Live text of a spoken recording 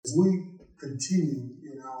as we continue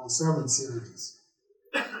in our sermon series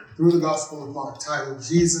through the Gospel of Mark, titled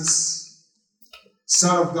Jesus,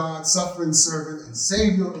 Son of God, Suffering Servant, and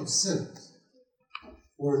Savior of Sinners.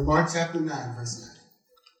 We're in Mark chapter 9, verse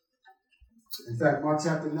 9. In fact, Mark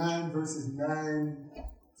chapter 9, verses 9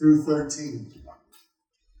 through 13.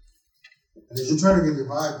 And as you're turning in your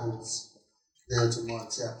Bibles there to Mark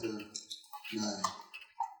chapter 9.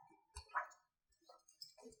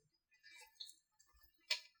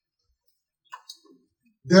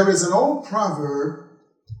 There is an old proverb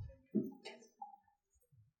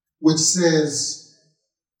which says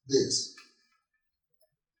this: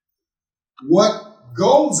 what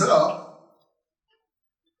goes up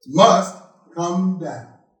must come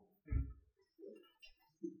down.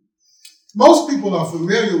 Most people are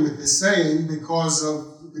familiar with this saying because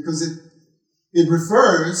it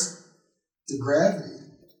refers to gravity,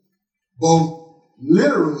 both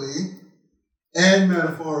literally and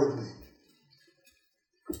metaphorically.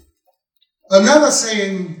 Another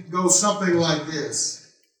saying goes something like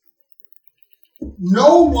this: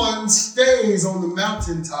 no one stays on the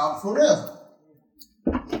mountaintop forever.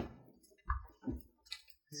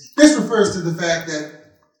 This refers to the fact that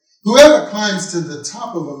whoever climbs to the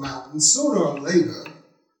top of a mountain, sooner or later,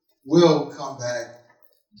 will come back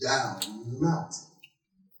down the mountain.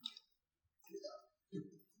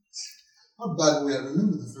 Oh, by the way, I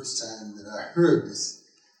remember the first time that I heard this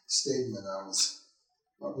statement. I was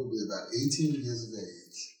probably about 18 years of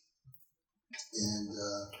age. And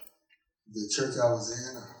the church I was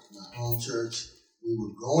in, my home church, we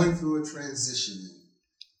were going through a transition.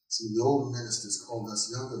 Some of the older ministers called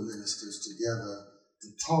us younger ministers together to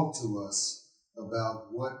talk to us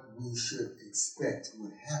about what we should expect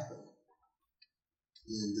would happen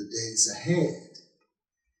in the days ahead.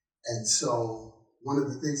 And so one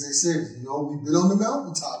of the things they said is, we've been on the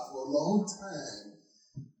mountaintop for a long time,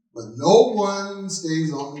 but no one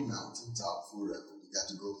stays on the mountaintop forever. We got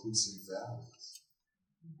to go through some valleys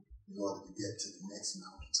in order to get to the next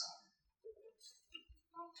mountaintop.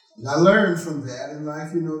 And I learned from that in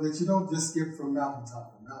life, that you don't just get from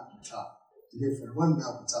mountaintop to mountaintop. To get from one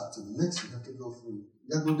mountaintop to the next, you have to go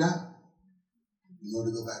down in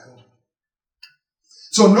order to go back up.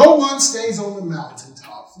 So no one stays on the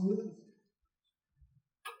mountaintop forever.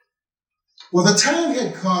 Well, the time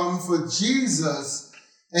had come for Jesus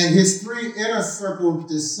and his three inner circle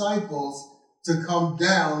disciples to come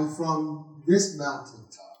down from this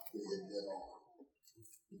mountaintop they had been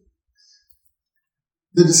on.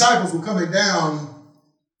 The disciples were coming down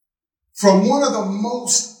from one of the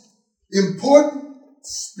most important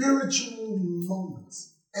spiritual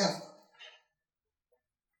moments ever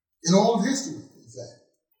in all of history,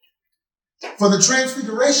 in fact. For the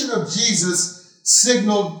transfiguration of Jesus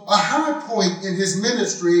signaled a high point in his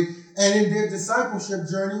ministry and in their discipleship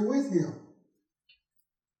journey with him.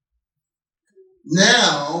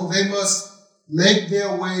 Now they must make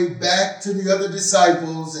their way back to the other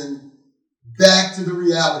disciples and back to the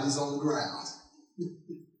realities on the ground.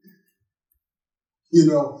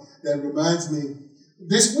 That reminds me,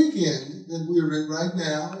 this weekend that we're in right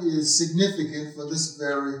now is significant for this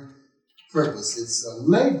very purpose. It's a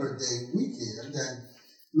Labor Day weekend, and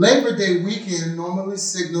Labor Day weekend normally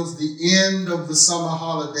signals the end of the summer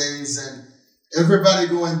holidays and everybody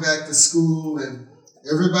going back to school and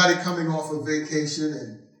everybody coming off of vacation,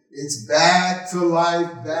 and it's back to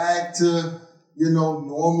life, back to,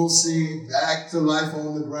 normalcy, back to life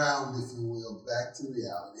on the ground, if you will, back to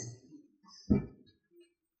reality.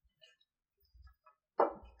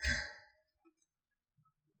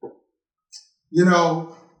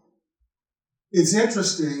 It's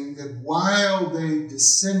interesting that while they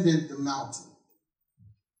descended the mountain,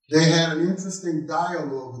 they had an interesting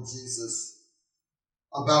dialogue with Jesus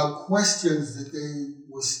about questions that they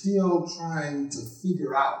were still trying to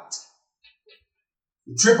figure out.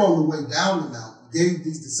 The trip on the way down the mountain gave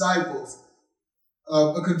these disciples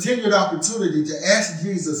a continued opportunity to ask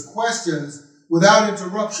Jesus questions without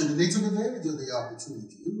interruption, and they took advantage of the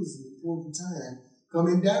opportunity. It was an important time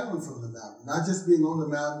coming down from the mountain, not just being on the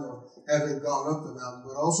mountain or having gone up the mountain,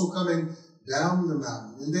 but also coming down the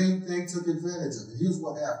mountain. And they took advantage of it. Here's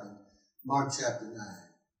what happened. Mark chapter 9,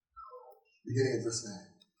 beginning at verse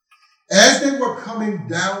 9. As they were coming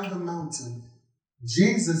down the mountain,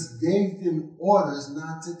 Jesus gave them orders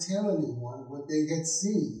not to tell anyone what they had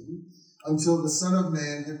seen until the Son of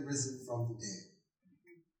Man had risen from the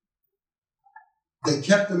dead. They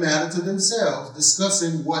kept the matter to themselves,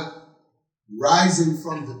 discussing what rising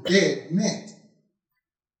from the dead meant.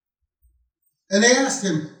 And they asked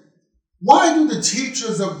him, why do the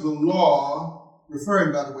teachers of the law,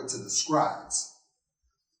 referring, by the way, to the scribes,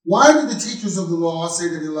 Why did the teachers of the law say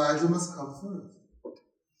that Elijah must come first?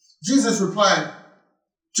 Jesus replied,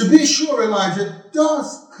 to be sure, Elijah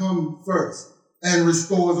does come first and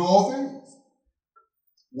restores all things.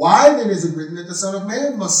 Why then is it written that the Son of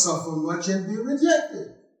Man must suffer much and be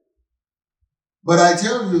rejected? But I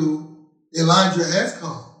tell you, Elijah has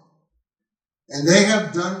come, and they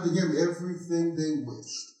have done to him everything they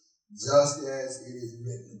wished, just as it is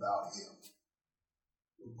written about him.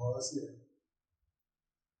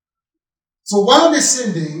 So while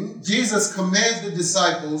descending, Jesus commands the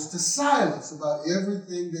disciples to silence about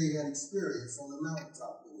everything they had experienced on the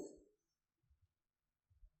mountaintop.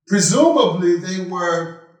 Presumably, they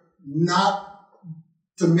were not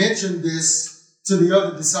to mention this to the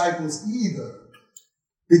other disciples either,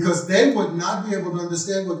 because they would not be able to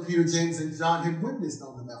understand what Peter, James, and John had witnessed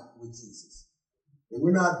on the mountain with Jesus. They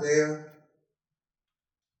were not there.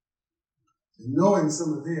 And knowing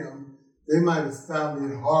some of them, they might have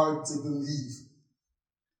found it hard to believe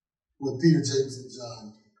what Peter, James, and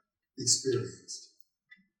John experienced.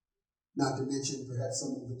 Not to mention, perhaps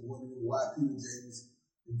some of them wondering why Peter, James,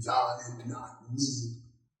 and John and not me,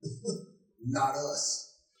 not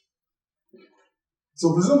us.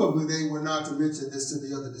 So presumably they were not to mention this to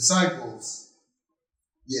the other disciples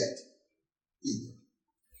yet either.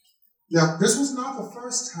 Now, this was not the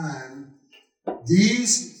first time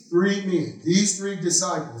these three men, these three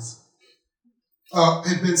disciples,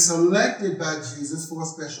 had been selected by Jesus for a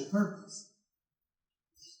special purpose.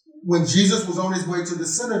 When Jesus was on his way to the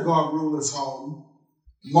synagogue ruler's home,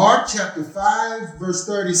 Mark chapter 5, verse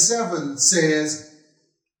 37 says,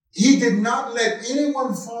 he did not let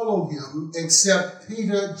anyone follow him except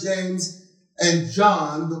Peter, James, and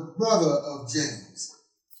John, the brother of James.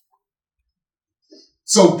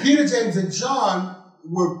 So Peter, James, and John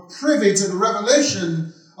were privy to the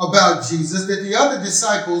revelation about Jesus that the other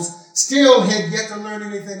disciples still had yet to learn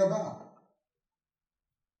anything about.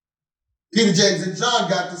 Peter, James, and John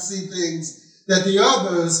got to see things that the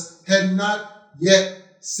others had not yet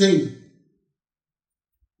seen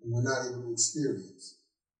and were not able to experience.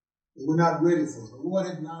 They were not ready for it. The Lord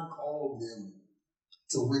had not called them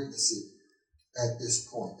to witness it at this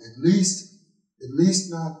point. At least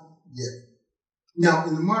not yet. Now,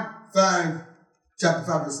 in the Mark 5, chapter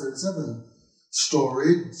 5, verse 37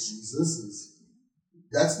 story,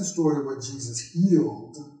 that's the story where Jesus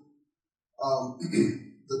healed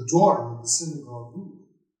the daughter of the synagogue ruler,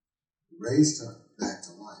 raised her back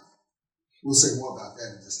to life. We'll say more about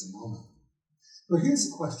that in just a moment. But here's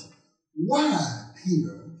the question. Why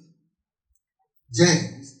Peter,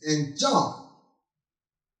 James, and John,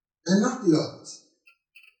 and not the others?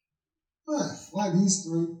 Why these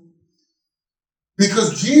three?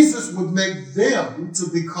 Because Jesus would make them to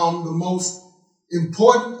become the most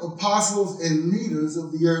important apostles and leaders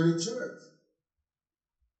of the early church.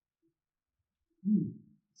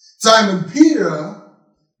 Simon Peter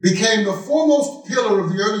became the foremost pillar of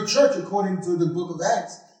the early church according to the book of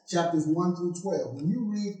Acts, chapters 1 through 12. When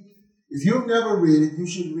you read, if you've never read it, you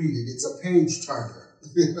should read it. It's a page turner.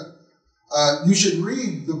 You should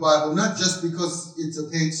read the Bible, not just because it's a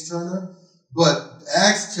page turner, but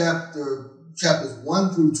Acts chapters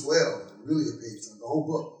 1 through 12, really a page turner, the whole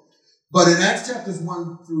book. But in Acts chapters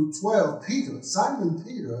 1 through 12, Simon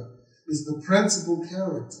Peter is the principal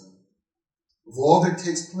character of all that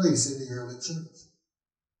takes place in the early church.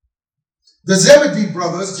 The Zebedee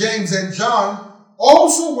brothers, James and John,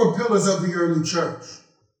 also were pillars of the early church.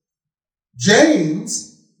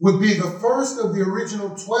 James would be the first of the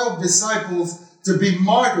original 12 disciples to be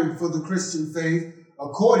martyred for the Christian faith,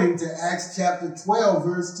 according to Acts chapter 12,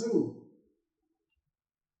 verse 2.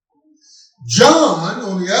 John,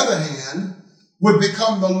 on the other hand, would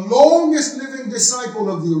become the longest living disciple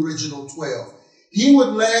of the original 12. He would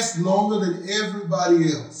last longer than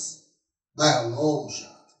everybody else by a long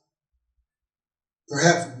shot.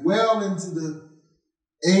 Perhaps well into the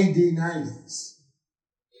AD 90s,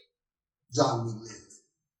 John would live.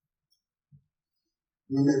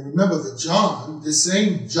 You may remember that John, the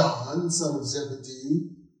same John, son of Zebedee,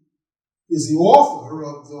 is the author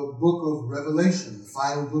of the book of Revelation, the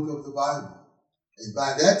final book of the Bible. And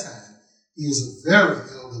by that time, he is a very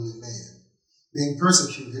elderly man, being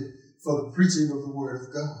persecuted for the preaching of the word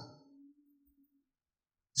of God.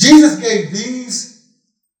 Jesus gave these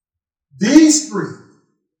three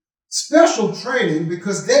special training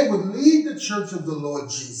because they would lead the church of the Lord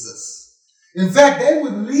Jesus. In fact, they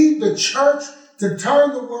would lead the church to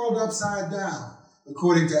turn the world upside down,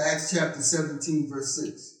 according to Acts chapter 17, verse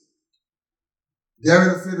 6.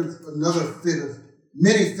 They're in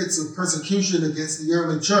many fits of persecution against the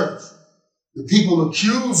early church. The people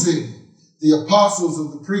accusing the apostles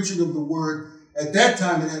of the preaching of the word at that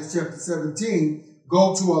time in Acts chapter 17,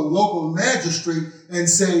 go to a local magistrate and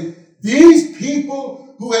say, these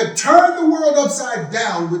people who have turned the world upside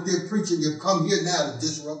down with their preaching have come here now to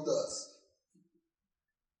disrupt us.